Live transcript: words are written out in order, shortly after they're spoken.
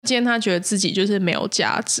间他觉得自己就是没有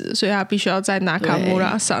价值，所以他必须要在纳卡穆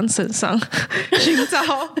拉桑身上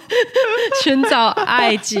寻找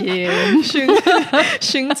爱情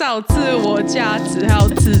寻找自我价值还有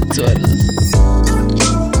自尊。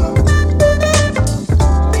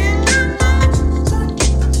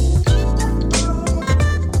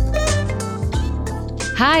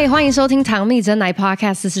嗨，欢迎收听糖蜜真奶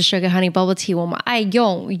Podcast， 这是 Sugar Honey Bubble Tea。我们爱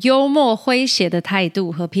用幽默诙谐的态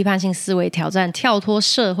度和批判性思维挑战跳脱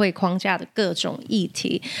社会框架的各种议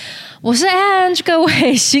题。我是 Ange， 各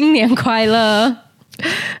位新年快乐！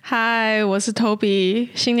嗨，我是 Toby，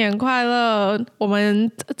 新年快乐！我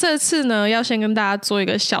们这次呢，要先跟大家做一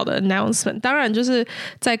个小的 announcement。当然，就是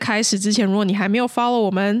在开始之前，如果你还没有 follow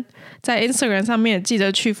我们，在 Instagram 上面记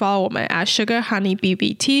得去 follow 我们 @Sugar Honey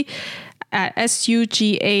BBT。at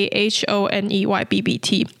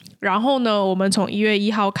SUGAHONEYBBT， 然后呢，我们从1月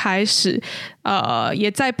1号开始，也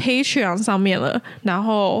在 Patreon 上面了。然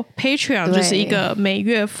后 Patreon 就是一个每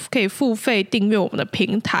月可以付费订阅我们的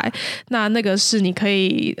平台，那个是你可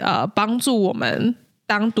以帮助我们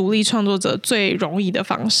当独立创作者最容易的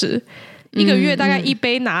方式。一个月大概一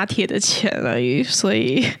杯拿铁的钱而已，所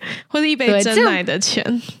以或者一杯珍奶的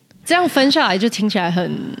钱，这样分下来就听起来很。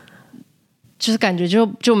就是感觉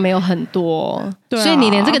就没有很多，对啊，所以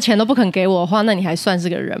你连这个钱都不肯给我的话，那你还算是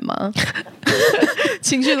个人吗？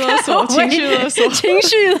情绪勒索，情绪勒索，情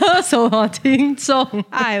绪勒索，听众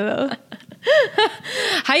爱了。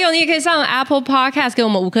还有，你也可以上 Apple Podcast 给我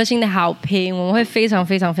们5颗星的好评，我们会非常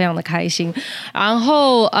非常非常的开心。然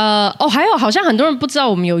后还有，好像很多人不知道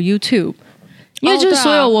我们有 YouTube。因为就是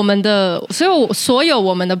所有我们的、所有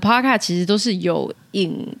我们的 podcast 其实都是有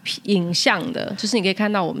影像的，就是你可以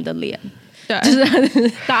看到我们的脸。对，就是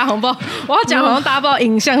大家好不好？我要讲好像大家不知道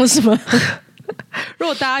影像是什么。如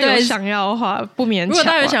果大家有想要的话，不勉强。如果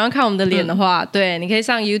大家有想要看我们的脸的话，对，你可以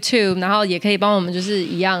上 YouTube， 然后也可以帮我们就是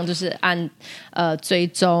一样，就是按追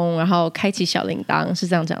踪，然后开启小铃铛，是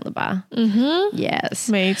这样讲的吧？嗯哼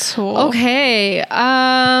 ，Yes， 没错。OK，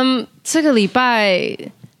 这个礼拜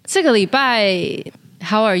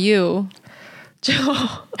 ，How are you？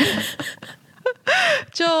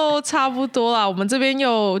 就差不多啦，我们这边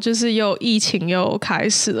又疫情又开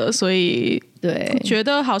始了，所以对，觉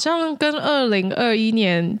得好像跟2021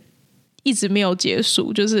年一直没有结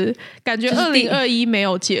束，就是感觉2021没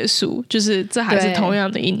有结束，就是这还是同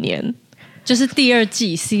样的一年，就是第2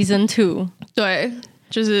季 Season 2， 对。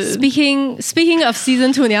就是 speaking of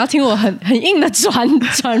Season 2， 你要听我很硬的转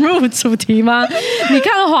入主题吗？你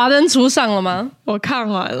看了《华灯初上》了吗？我看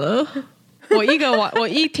完了。我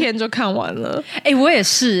一天就看完了。我也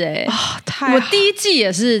是太好，我第1季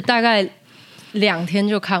也是大概2天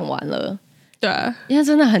就看完了。对，因为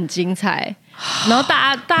真的很精彩。然后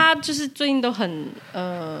大家就是最近都很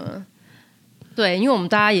对，因为我们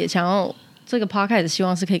大家也想要这个 podcast 希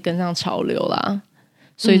望是可以跟上潮流啦，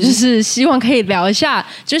所以就是希望可以聊一下，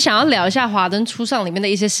就想要聊一下《华灯初上》里面的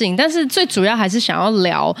一些事情，但是最主要还是想要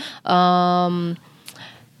聊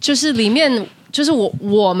就是里面。就是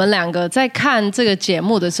我们两个在看这个节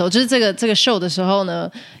目的时候，就是这个 show 的时候呢，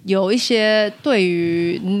有一些对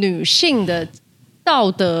于女性的道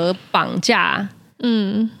德绑架，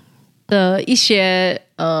的一些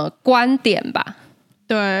观点吧。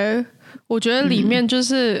对，我觉得里面就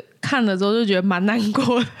是看了之后就觉得蛮难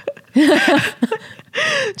过的。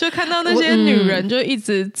就看到那些女人就一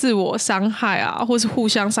直自我伤害啊，或是互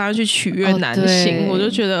相伤害去取悦男性，我就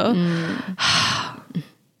觉得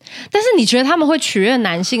但是你觉得他们会取悦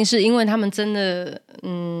男性是因为他们真的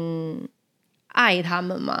爱他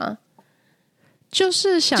们吗？就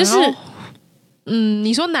是想要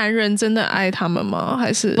你说男人真的爱他们吗？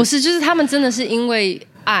还是不是？就是他们真的是因为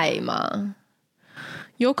爱吗？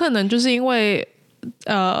有可能就是因为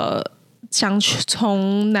想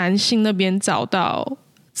从男性那边找到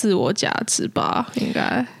自我价值吧，应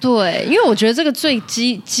该对，因为我觉得这个最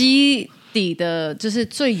基底的，就是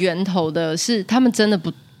最源头的是他们真的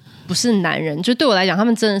不是男人，就对我来讲，他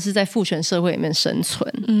们真的是在父权社会里面生存。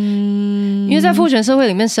因为在父权社会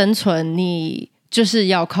里面生存，你就是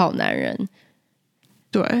要靠男人。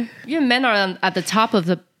对，因为 men are at the top of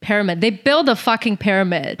the pyramid, they build a fucking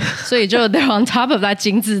pyramid， 所以就 they're on top of that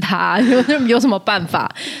金字塔，有什么办法？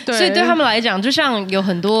所以对他们来讲，就像有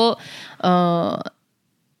很多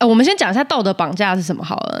我们先讲一下道德绑架是什么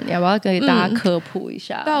好了，你要不要给大家科普一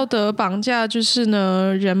下？道德绑架就是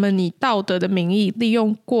呢，人们以道德的名义，利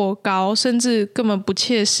用过高甚至根本不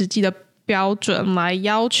切实际的标准来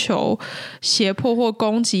要求、胁迫或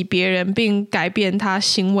攻击别人，并改变他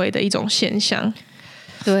行为的一种现象。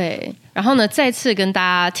对，然后呢，再次跟大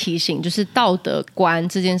家提醒，就是道德观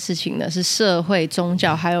这件事情呢，是社会、宗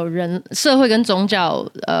教还有社会跟宗教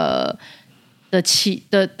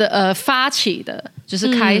发起的，就是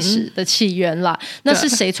开始的起源啦。那是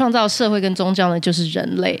谁创造社会跟宗教呢？就是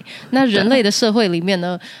人类。那人类的社会里面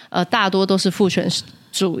呢，大多都是父权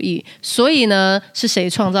主义，所以呢，是谁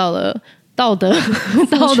创造了道德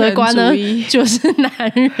观呢？就是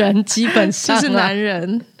男人，基本上就是男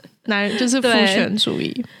人就是父权主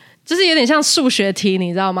义。就是有点像数学题，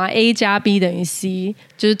你知道吗 ？A 加 B 等于 C，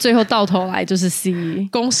 就是最后到头来就是 C，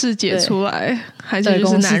 公式解出来，还是就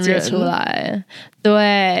是男人解出来。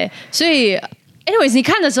对，所以 anyways， 你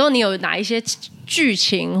看的时候，你有哪一些剧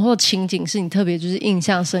情或情景是你特别就是印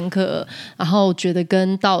象深刻，然后觉得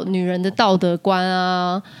跟女人的道德观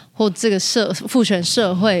啊，或这个父权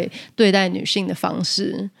社会对待女性的方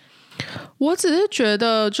式？我只是觉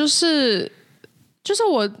得就是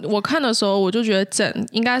我看的时候，我就觉得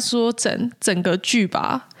应该说整个剧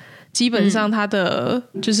吧，基本上它的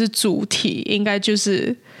就是主题应该就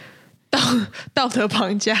是道德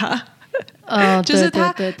绑架。就是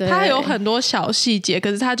它有很多小细节，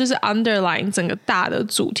可是它就是 underline 整个大的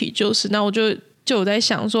主题就是那我就有在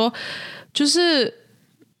想说，就是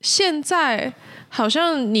现在好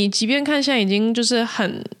像你即便看现在已经就是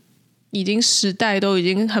已经时代都已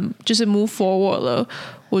经很就是 move forward 了，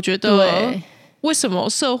我觉得为什么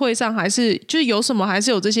社会上还是就是有什么还是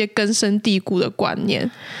有这些根深蒂固的观念？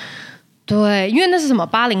对，因为那是什么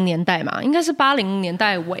80年代嘛，应该是80年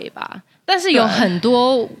代尾吧。但是有很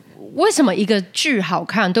多，为什么一个剧好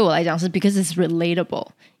看？对我来讲是 because it's relatable，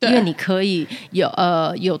 因为你可以有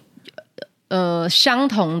相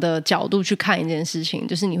同的角度去看一件事情，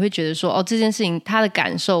就是你会觉得说，哦，这件事情他的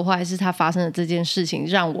感受或者是他发生的这件事情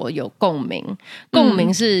让我有共鸣。共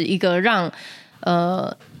鸣是一个让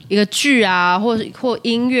一个剧啊，或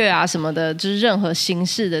音乐啊什么的，就是任何形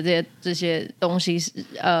式的这些东西，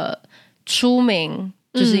出名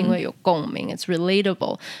就是因为有共鸣，it's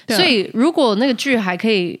relatable。所以如果那个剧还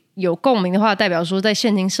可以有共鸣的话，代表说在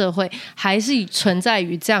现今社会还是存在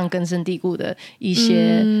于这样根深蒂固的一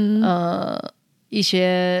些一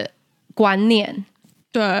些观念。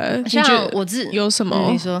对，像有什么？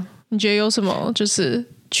你说，你觉得有什么？就是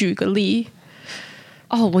举个例。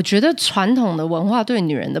我觉得传统的文化对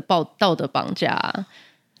女人的道德绑架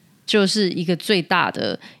就是一个最大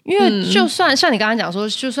的，因为就算像你刚刚讲说，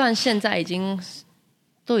就算现在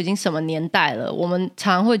都已经什么年代了，我们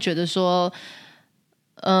常常会觉得说，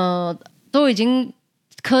都已经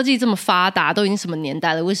科技这么发达，都已经什么年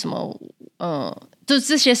代了，为什么就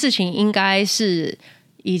这些事情应该是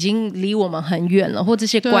已经离我们很远了，或这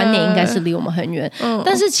些观念应该是离我们很远。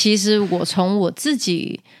但是其实我从我自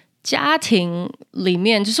己家庭里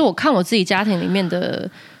面，就是我看我自己家庭里面的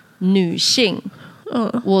女性，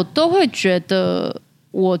我都会觉得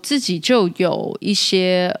我自己就有一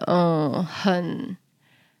些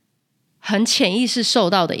很潜意识受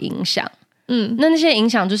到的影响。那些影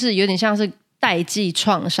响就是有点像是代际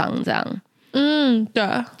创伤这样。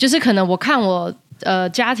对，就是可能我看我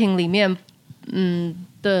家庭里面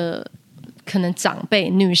的可能长辈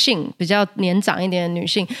女性比较年长一点的女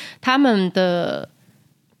性，他们的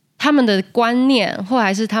观念或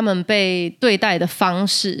还是他们被对待的方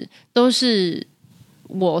式，都是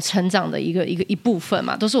我成长的一部分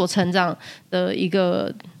嘛，都是我成长的一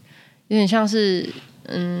个有点像是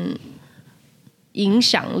影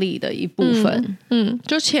响力的一部分。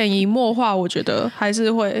就潜移默化，我觉得还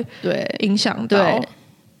是会影响到。对，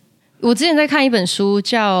我之前在看一本书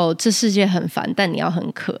叫《这世界很烦，但你要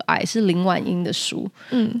很可爱》，是林婉英的书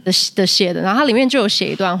的写的。然后它里面就有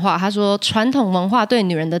写一段话，他说：传统文化对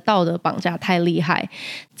女人的道德绑架太厉害，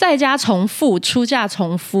在家从父，出嫁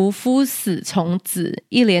从夫，夫死从子，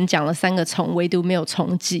一连讲了3个从，唯独没有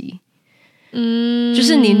从己。就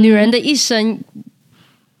是你女人的一生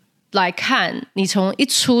来看，你从一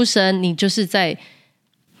出生，你就是在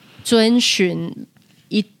遵循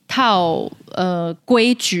一套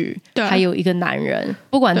规矩，还有一个男人，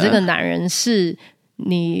不管这个男人是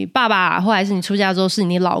你爸爸，或者是你出嫁之后是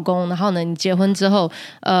你老公，然后呢，你结婚之后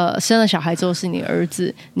生了小孩之后是你儿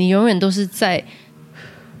子，你永远都是在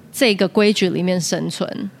这个规矩里面生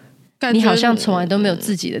存。你好像从来都没有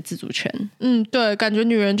自己的自主权。对，感觉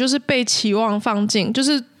女人就是被期望放进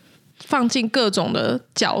各种的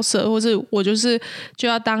角色，或是我就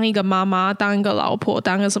要当一个妈妈，当一个老婆，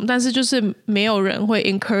当个什么，但是就是没有人会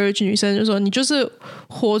encourage 女生，就说你就是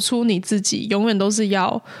活出你自己，永远都是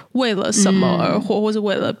要为了什么而活，或是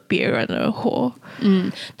为了别人而活。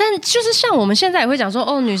但就是像我们现在也会讲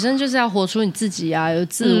说，女生就是要活出你自己啊，有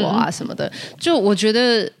自我啊什么的，就我觉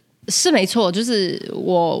得是没错，就是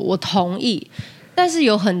我同意，但是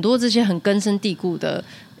有很多这些很根深蒂固的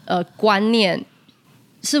观念，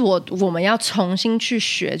是我们要重新去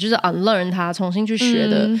学，就是 unlearn 它，重新去学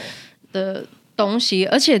的东西，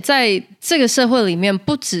而且在这个社会里面，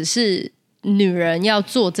不只是女人要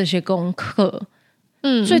做这些功课，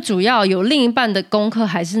最主要有另一半的功课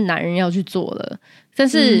还是男人要去做的。但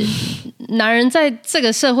是男人在这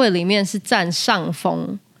个社会里面是占上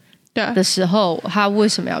风的时候，他为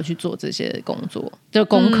什么要去做这些工作的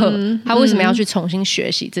功课？他为什么要去重新学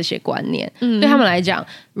习这些观念？对他们来讲，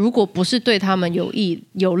如果不是对他们有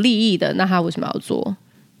利益的，那他为什么要做？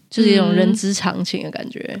就是一种人之常情的感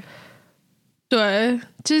觉。对，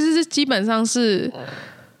其实基本上是，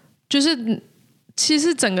就是其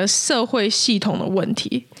实整个社会系统的问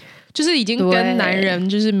题。就是已经跟男人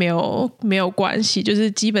就是没有关系，就是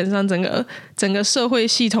基本上整个社会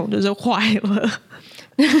系统就是坏了。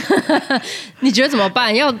你觉得怎么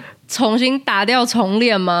办？要重新打掉重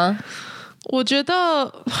练吗？我觉得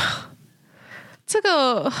这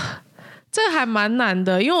个还蛮难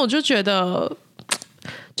的，因为我就觉得，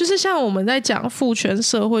就是像我们在讲父权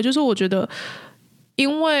社会，就是我觉得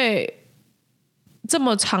因为这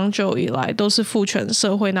么长久以来都是父权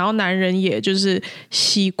社会，然后男人也就是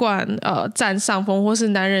习惯占上风，或是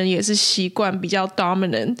男人也是习惯比较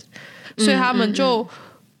dominant，所以他们就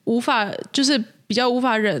无法就是比较无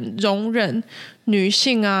法容忍女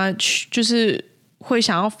性啊，就是会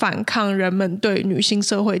想要反抗人们对女性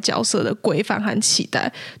社会角色的规范和期待。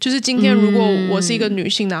就是今天如果我是一个女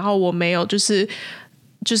性，然后我没有就是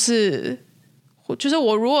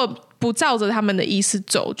我如果不照着他们的意思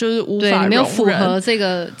走，就是无法容忍，没有符合这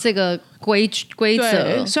个规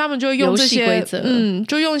则，所以他们就用这些规则，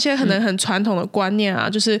就用一些可能很传统的观念啊，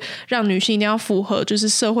就是让女性一定要符合就是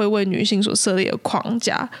社会为女性所设立的框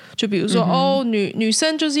架，就比如说女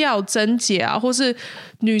生就是要有贞洁啊，或是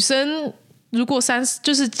女生如果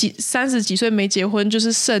30几岁没结婚就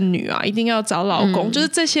是剩女啊，一定要找老公，就是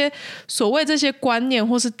这些所谓这些观念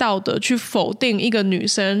或是道德去否定一个女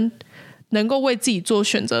生能够为自己做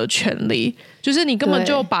选择的权利，就是你根本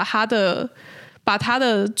就把他的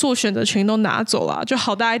做选择权都拿走了，就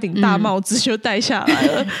好大一顶大帽子就戴下来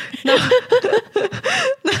了。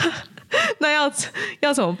那要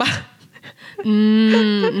怎么办？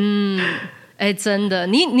真的，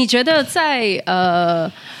你觉得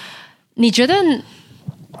你觉得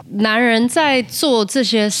男人在做这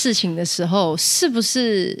些事情的时候，是不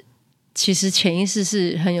是其实潜意识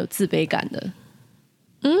是很有自卑感的？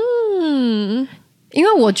因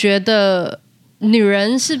为我觉得女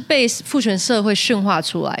人是被父权社会驯化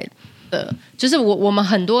出来的，就是我们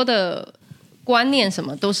很多的观念什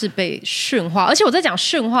么都是被驯化，而且我在讲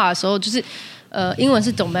驯化的时候，就是英文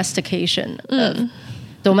是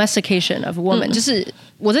domestication，domestication of woman，就是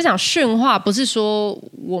我在讲驯化，不是说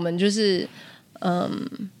我们就是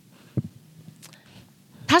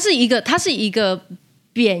它是一个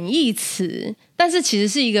贬义词，但是其实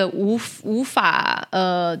是一个无法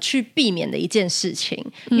去避免的一件事情，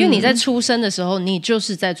因为你在出生的时候，你就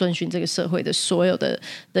是在遵循这个社会的所有的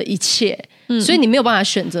一切，所以你没有办法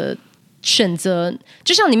选择，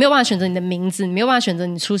就像你没有办法选择你的名字，你没有办法选择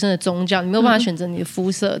你出生的宗教，你没有办法选择你的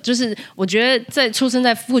肤色，就是我觉得在出生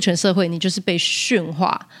在父权社会，你就是被驯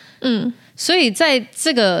化，所以在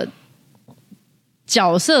这个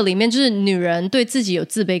角色里面，就是女人对自己有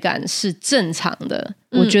自卑感是正常的，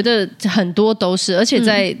我觉得很多都是，而且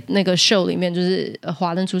在那个 show 里面，就是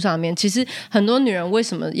华灯初上里面，其实很多女人为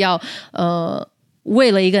什么要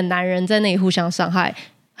为了一个男人在那里互相伤害，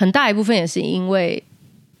很大一部分也是因为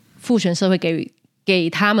父权社会给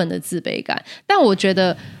他们的自卑感，但我觉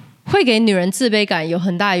得会给女人自卑感有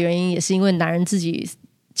很大的原因，也是因为男人自己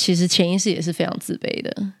其实潜意识也是非常自卑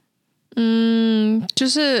的。就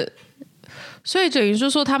是所以等于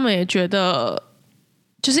说他们也觉得，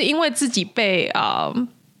就是因为自己被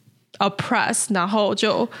oppress， 然后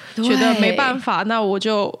就觉得没办法，那我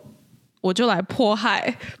就来迫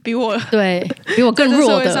害比我更弱的，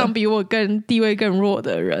社会上比我地位更弱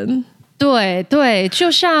的人。对，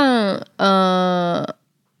就像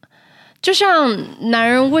男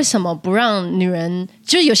人为什么不让女人，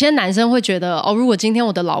就是有些男生会觉得如果今天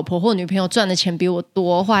我的老婆或女朋友赚的钱比我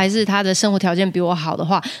多，或还是她的生活条件比我好的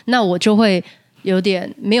话，那我就会有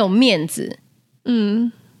点没有面子，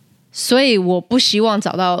所以我不希望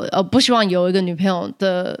不希望有一个女朋友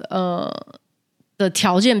的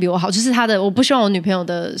条件比我好，就是我不希望我女朋友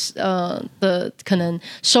的可能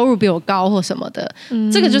收入比我高或什么的，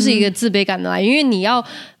这个就是一个自卑感的来，因为你要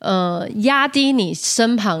压低你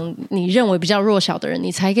身旁你认为比较弱小的人，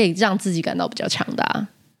你才可以让自己感到比较强大。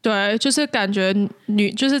对，就是感觉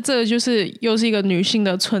就是这就是又是一个女性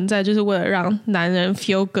的存在，就是为了让男人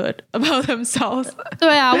feel good about themselves。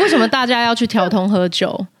对啊，为什么大家要去调通喝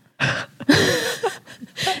酒？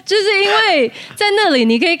就是因为在那里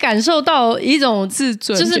你可以感受到一种自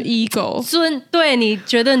尊，就是 ego， 对，你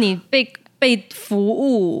觉得你被服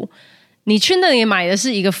务，你去那里买的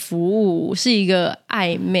是一个服务，是一个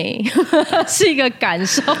暧昧，是一个感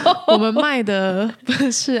受。我们卖的不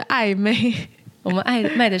是暧昧，我们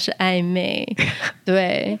卖的是暧昧。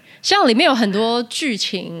对，像里面有很多剧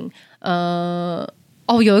情，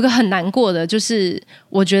有一个很难过的，就是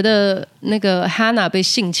我觉得那个 Hannah 被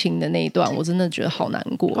性侵的那一段，我真的觉得好难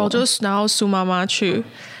过。就是然后苏妈妈去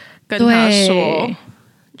跟他说，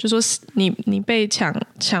就说你被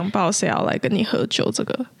强暴，谁要来跟你喝酒？这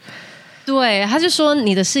个，对，他就说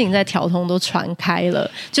你的事情在条通都传开了，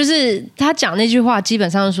就是他讲那句话，基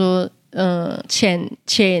本上说，潜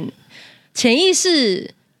意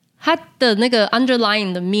识。他的那个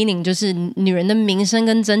underlying 的 meaning 就是女人的名声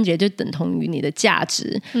跟贞洁就等同于你的价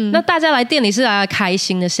值。那大家来店里是来开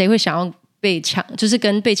心的，谁会想要就是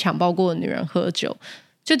跟被强暴过的女人喝酒？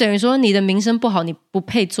就等于说你的名声不好，你不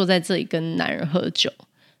配坐在这里跟男人喝酒，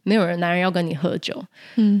没有男人要跟你喝酒。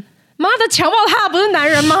妈的，强暴他不是男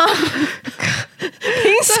人吗？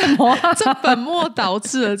凭什么啊？这本末倒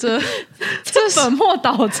置了，这本末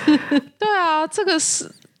倒置。对啊，这个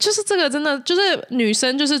是。就是这个真的就是女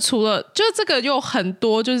生就是除了就是这个有很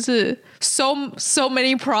多就是 so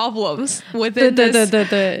many problems within this，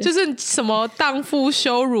 对，就是什么荡妇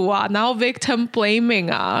羞辱啊，然后 victim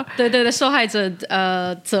blaming 啊，对，受害者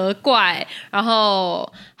责怪，然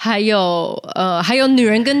后还有女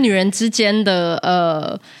人跟女人之间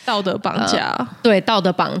的道德绑架，对，道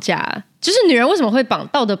德绑架，就是女人为什么会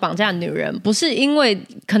道德绑架女人，不是因为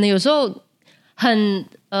可能有时候很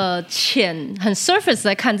很 surface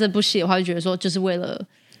来看这部戏的话，就觉得说就是为了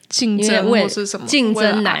竞争或是什么竞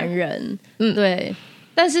争男人，对。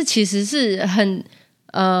但是其实是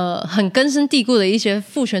很根深蒂固的一些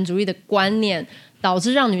父权主义的观念，导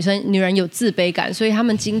致让女人有自卑感，所以他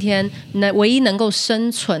们今天唯一能够生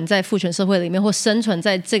存在父权社会里面，或生存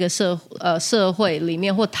在这个社会里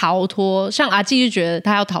面，或逃脱，像阿纪就觉得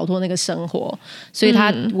他要逃脱那个生活，所以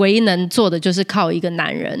他唯一能做的就是靠一个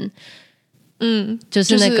男人。就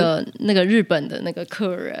是那个日本的那个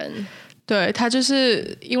客人，对，他就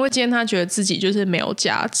是因为今天他觉得自己就是没有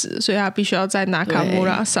价值，所以他必须要在纳卡穆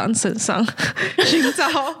拉桑身上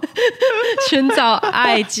寻找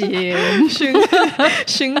爱情，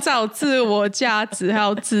寻找自我价值还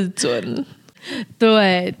有自尊。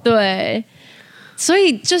对，所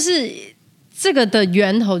以就是这个的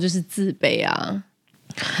源头就是自卑啊。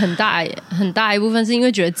很大一部分是因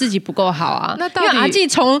为觉得自己不够好啊。那到底因为阿纪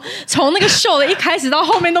从那个秀的一开始到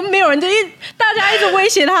后面都没有人，大家一直威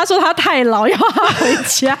胁他说他太老，要他回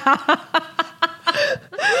家。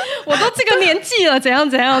我都这个年纪了，怎样？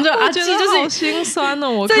就阿纪就是好心酸哦。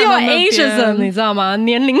我这又 ageism 你知道吗？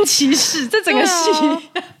年龄歧视，这整个戏。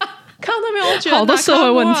看到那边，我觉得好多社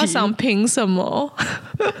会问题，凭什么？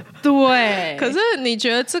对。可是你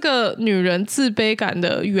觉得这个女人自卑感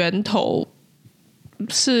的源头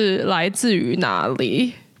是来自于哪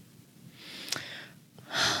里？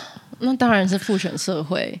那当然是父权社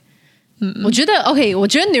会。我觉得 OK， 我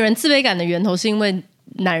觉得女人自卑感的源头是因为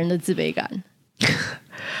男人的自卑感。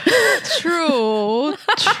True。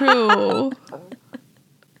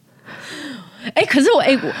可是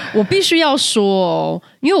我必须要说哦，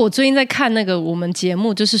因为我最近在看那个我们节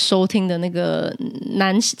目，就是收听的那个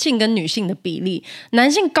男性跟女性的比例，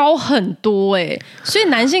男性高很多所以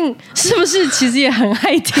男性是不是其实也很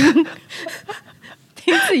爱听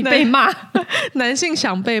自己被骂？男性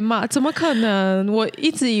想被骂，怎么可能？我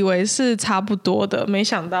一直以为是差不多的，没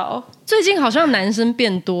想到最近好像男生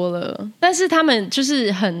变多了，但是他们就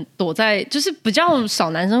是很躲在，就是比较少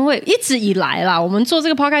男生会一直以来啦。我们做这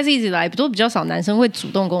个 podcast 一直以来都比较少男生会主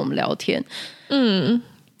动跟我们聊天，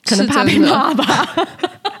可能怕被骂吧。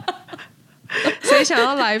谁想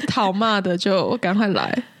要来讨骂的就赶快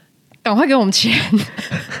来，赶快给我们钱。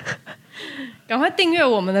赶快订阅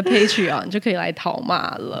我们的 Patreon 就可以来讨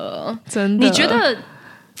骂了。真的？你觉得？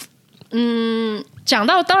讲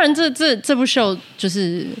到当然这部秀就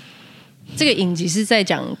是这个影集是在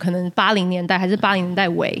讲可能80年代还是80年代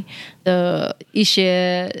尾的一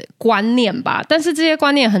些观念吧，但是这些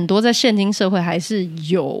观念很多在现今社会还是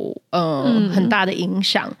有很大的影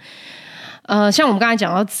响。像我们刚才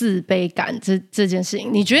讲到自卑感这件事情，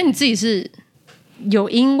你觉得你自己是有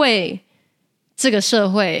因为这个社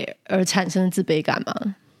会而产生的自卑感吗？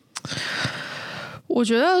我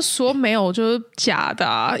觉得说没有就是假的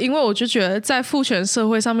啊，因为我就觉得在父权社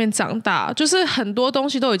会上面长大，就是很多东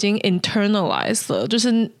西都已经 internalized 了，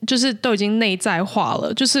就是都已经内在化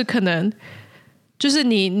了，就是可能就是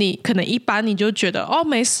你可能一般你就觉得哦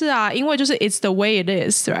没事啊，因为就是 it's the way it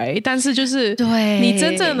is right， 但是就是你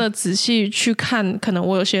真正的仔细去看，可能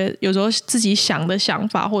我有时候自己想的想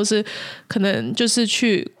法，或者是可能就是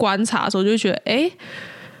去观察的时候，就会觉得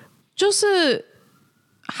就是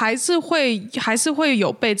还是会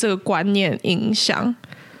有被这个观念影响。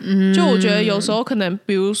就我觉得有时候可能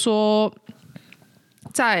比如说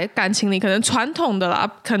在感情里可能传统的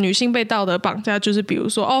啦，可能女性被道德绑架就是比如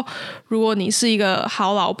说如果你是一个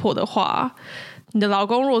好老婆的话，你的老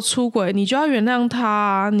公如果出轨你就要原谅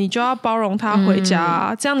他，你就要包容他回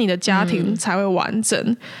家，这样你的家庭才会完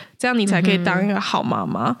整，这样你才可以当一个好妈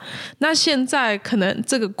妈。那现在可能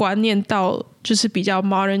这个观念到就是比较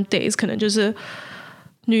modern days， 可能就是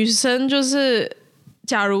女生就是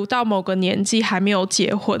假如到某个年纪还没有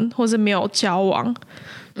结婚或是没有交往，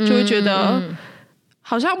就会觉得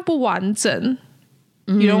好像不完整。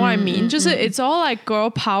You know what I mean？ 就是 it's all like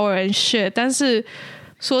girl power and shit。但是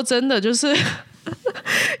说真的，就是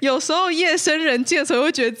有时候夜深人静的时候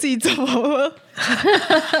会觉得自己怎么了。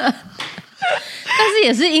但是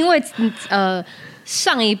也是因为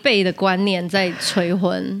上一辈的观念在催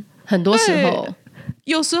婚，很多时候。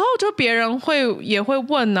有时候就别人也会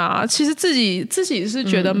问啊，其实自己是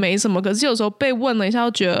觉得没什么，可是有时候被问了一下，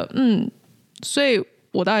就觉得所以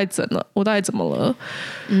我到底怎么了？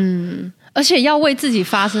而且要为自己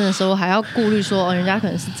发声的时候，还要顾虑说人家可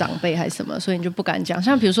能是长辈还是什么，所以你就不敢讲。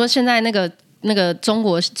像比如说现在那个中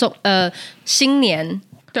国新年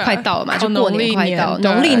快到了嘛，就过年快到，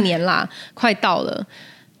农历年啦，快到了。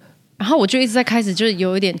然后我就一直在开始就是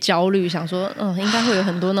有一点焦虑，想说应该会有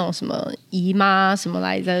很多那种什么姨妈什么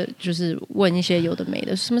来的，就是问一些有的没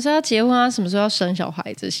的，什么时候要结婚啊，什么时候要生小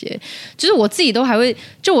孩，这些就是我自己都还会，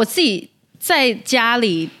就我自己在家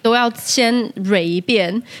里都要先 re 一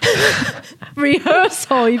遍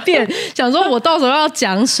rehearsal 一遍，想说我到时候要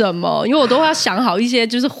讲什么，因为我都要想好一些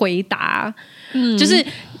就是回答，就是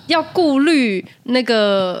要顾虑那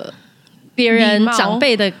个别人长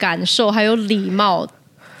辈的感受还有礼貌，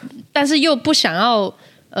但是又不想要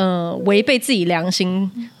违背自己良心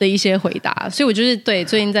的一些回答，所以我就是对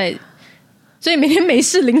最近在，所以每天没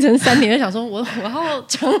事凌晨3点就想说我要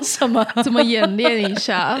讲什么，怎么演练一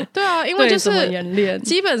下？对啊，因为就是演练，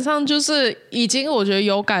基本上就是已经我觉得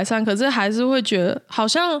有改善，可是还是会觉得好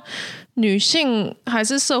像女性还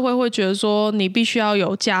是社会会觉得说你必须要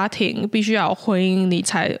有家庭，必须要有婚姻你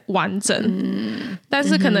才完整。但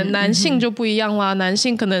是可能男性就不一样啦，男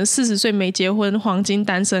性可能40岁没结婚，黄金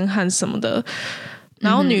单身汉什么的，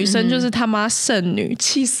然后女生就是他妈剩女，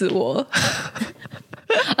气死我了。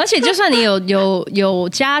而且就算你有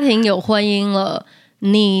家庭有婚姻了，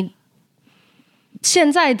你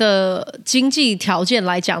现在的经济条件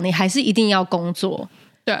来讲，你还是一定要工作。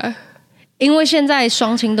对，因为现在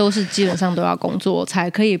双亲都是基本上都要工作，才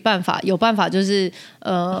可以有办法就是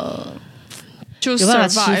就有办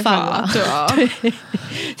法吃饭啦。对啊，对，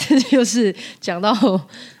这就是讲到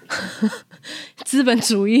资本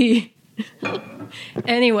主义。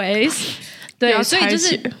Anyways， 对，所以就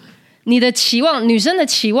是你的期望，女生的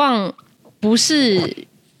期望不是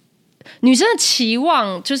女生的期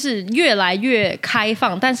望，就是越来越开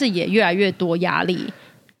放，但是也越来越多压力。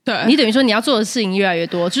对，你等于说你要做的事情越来越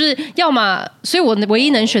多，就是要么，所以我唯一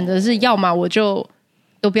能选择的是，要么我就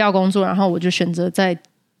都不要工作，然后我就选择在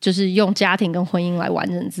就是用家庭跟婚姻来完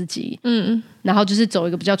整自己，然后就是走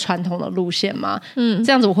一个比较传统的路线嘛，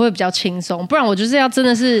这样子我会比较轻松，不然我就是要真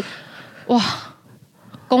的是哇，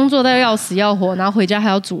工作到要死要活，然后回家还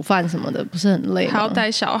要煮饭什么的，不是很累吗？还要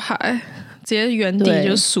带小孩，直接原地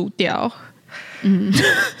就输掉。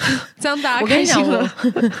这样大家开心了。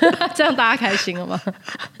这样大家开心了吗？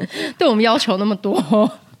对我们要求那么多，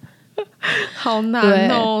好难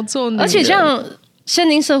哦，做女人。而且像现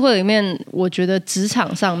今社会里面，我觉得职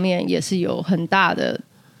场上面也是有很大的，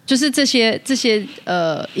就是这些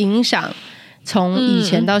影响，从以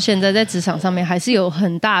前到现在，在职场上面还是有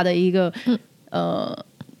很大的一个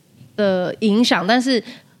的影响，但是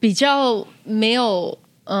比较没有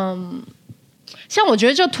像我觉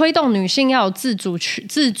得就推动女性要有自主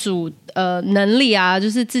能力啊，就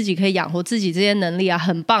是自己可以养活自己这些能力啊，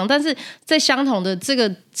很棒。但是在相同的这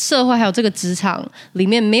个社会还有这个职场里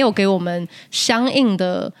面，没有给我们相应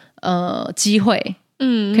的机会，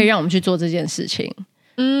可以让我们去做这件事情。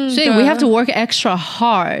所以 we have to work extra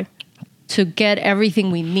hard to get everything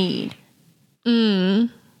we need。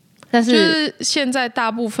但是就是现在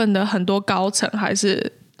大部分的很多高层还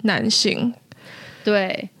是男性，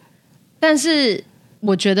对。但是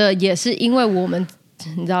我觉得也是因为我们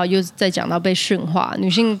你知道又在讲到被驯化，女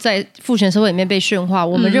性在父权社会里面被驯化，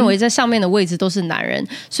我们认为在上面的位置都是男人，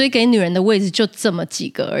所以给女人的位置就这么几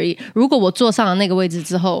个而已。如果我坐上了那个位置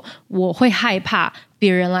之后，我会害怕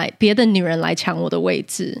别的女人来抢我的位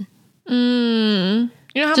置。因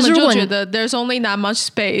为他们就觉得 there's only that much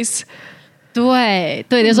space。对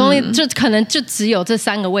there's only 就可能就只有这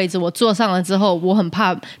3个位置，我坐上了之后，我很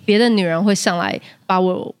怕别的女人会上来把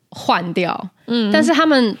我换掉，但是他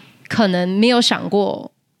们可能没有想过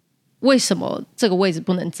为什么这个位置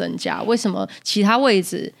不能增加，为什么其他位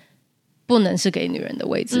置不能是给女人的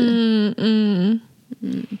位置。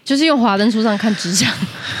就是用华灯初上看职场，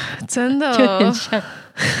真的就很像。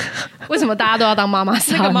为什么大家都要当妈妈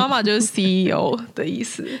桑？那个妈妈就是 CEO 的意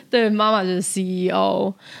思。对，妈妈就是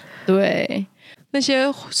CEO。对，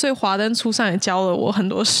所以华灯初上也教了我很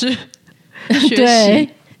多事学对习，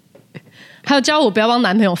还有教我不要帮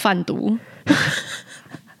男朋友贩毒。那个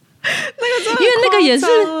真的因为那个也是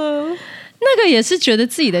很夸张那个也是觉得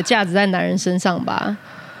自己的价值在男人身上吧？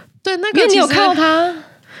对，那个因为你有看到他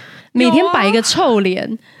每天摆一个臭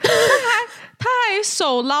脸，他还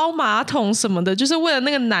手捞马桶什么的，就是为了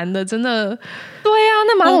那个男的，真的对啊，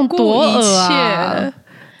那马桶多恶啊！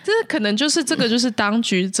这可能就是这个就是当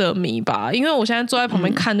局者迷吧，因为我现在坐在旁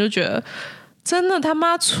边看就觉得，真的他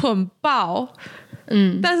妈蠢爆。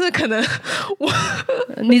但是可能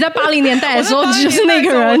你在80年代的时候就是那个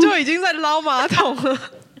人，我就已经在捞马桶了。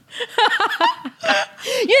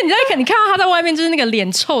因为你看到他在外面就是那个脸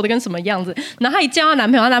臭的跟什么样子，然后他一叫她男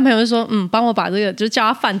朋友，她男朋友就说帮我把这个，就是叫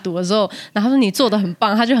他贩毒的时候，然后他说你做的很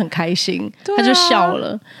棒，他就很开心，他就笑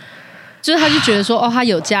了，就是他就觉得说他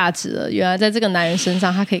有价值了，原来在这个男人身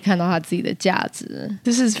上他可以看到他自己的价值。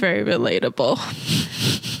 This is very relatable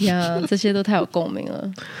呀，这些都太有共鸣了。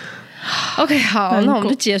OK， 好，那我们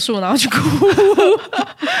就结束，然后去哭。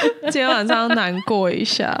今天晚上难过一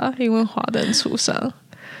下，因为华灯初上。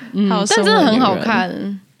但真的很好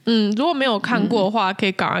看。如果没有看过的话，可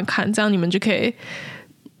以赶快看，这样你们就可以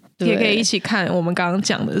也可以一起看我们刚刚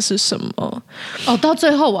讲的是什么。到最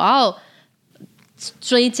后我要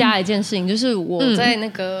追加一件事情，就是我在那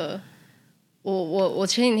个我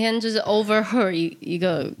前几天就是 overheard 一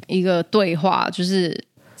个对话，就是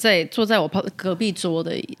坐在我隔壁桌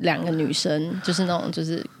的2个女生，就是那种就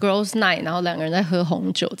是 girls night， 然后2个人在喝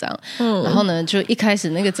红酒这样，然后呢就一开始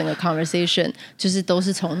那个整个 conversation 就是都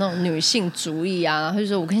是从那种女性主义啊，然后就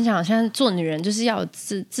说我跟你讲，现在做女人就是要有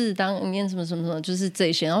自当一面什么什么什么，就是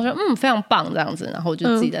这些，然后说非常棒这样子，然后我就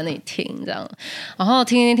自己在那里听这样，然后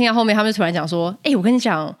听到后面他们就突然讲说，我跟你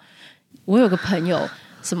讲，我有个朋友。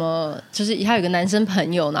什么？就是他有个男生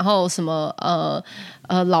朋友，然后什么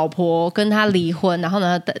老婆跟他离婚，然后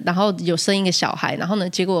有生一个小孩，然后呢，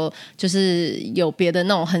结果就是有别的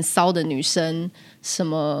那种很骚的女生，什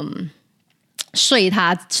么睡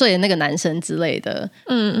的那个男生之类的，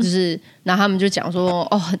就是然后他们就讲说，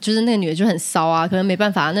就是那个女的就很骚啊，可能没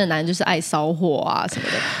办法，那个男人就是爱骚货啊什么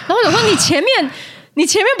的。然后我说你前面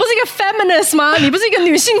不是一个 feminist 吗？你不是一个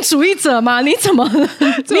女性主义者吗？你怎么了？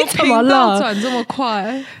转这么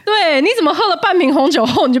快？对，你怎么喝了半瓶红酒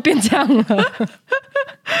后你就变这样了？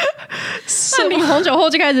半瓶红酒后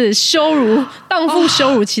就开始荡妇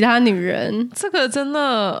羞辱其他女人，这个真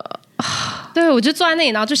的，对，我就坐在那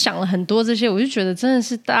里，然后就想了很多这些，我就觉得真的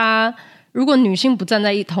是大家如果女性不站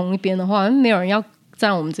在同一边的话，没有人要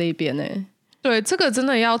站我们这一边呢。对，这个真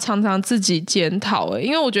的要常常自己检讨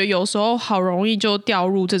因为我觉得有时候好容易就掉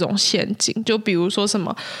入这种陷阱，就比如说什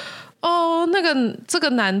么这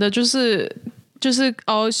个男的就是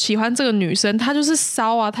喜欢这个女生，他就是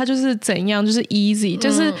骚啊，他就是怎样，就是 easy，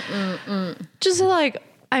 就是就是 like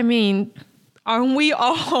I mean aren't we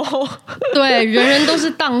all 对，人都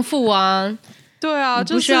是荡妇啊。对啊，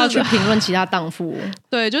不需要去评论其他荡妇。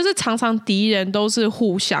对，就是常常敌人都是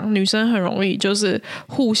互相，女生很容易就是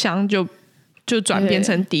互相就转变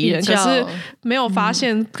成敌人，可是没有发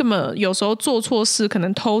现根本有时候做错事，可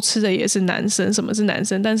能偷吃的也是男生，什么是男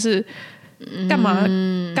生，但是干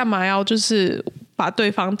嘛要就是把对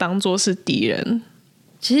方当作是敌人？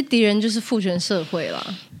其实敌人就是父权社会啦，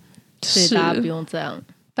所以大家不用这样，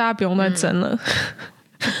大家不用再争了。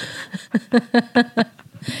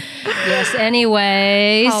Yes,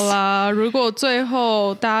 anyways， 好啦，如果最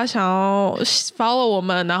后大家想要 follow 我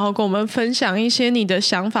们，然后跟我们分享一些你的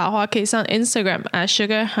想法的话，可以上 Instagram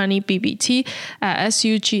 @sugarhoneybbt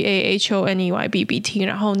 @SUGAHONEYBBT，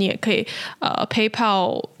 然后你也可以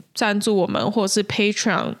PayPal 赞助我们，或是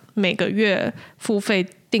Patreon 每个月付费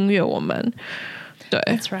订阅我们。对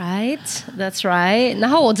That's right。然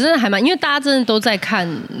后我真的还因为大家真的都在看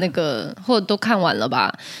那个，或者都看完了吧，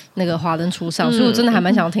那个华灯初上，所以我真的还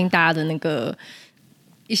蛮想听大家的那个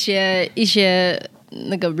一些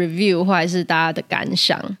那个 review 或者是大家的感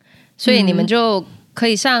想，所以你们就可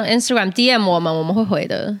以上 Instagram DM 我们会回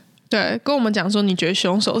的。对，跟我们讲说你觉得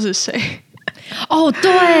凶手是谁？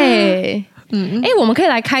对，我们可以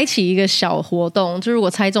来开启一个小活动，就如果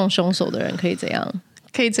猜中凶手的人可以怎样？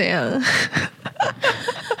可以怎样？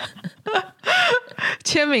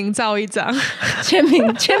签名照一张，签名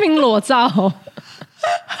裸照。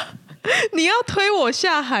你要推我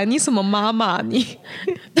下海？你什么妈妈？你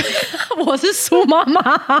我是苏妈妈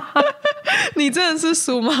你真的是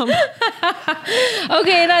苏妈妈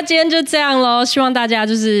OK， 那今天就这样咯，希望大家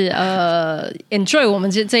就是enjoy 我们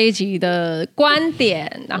这一集的观点，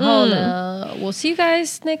然后呢，we'll see you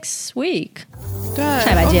guys next week， 对，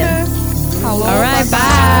下礼拜见， okay， 好了， All right， 拜拜。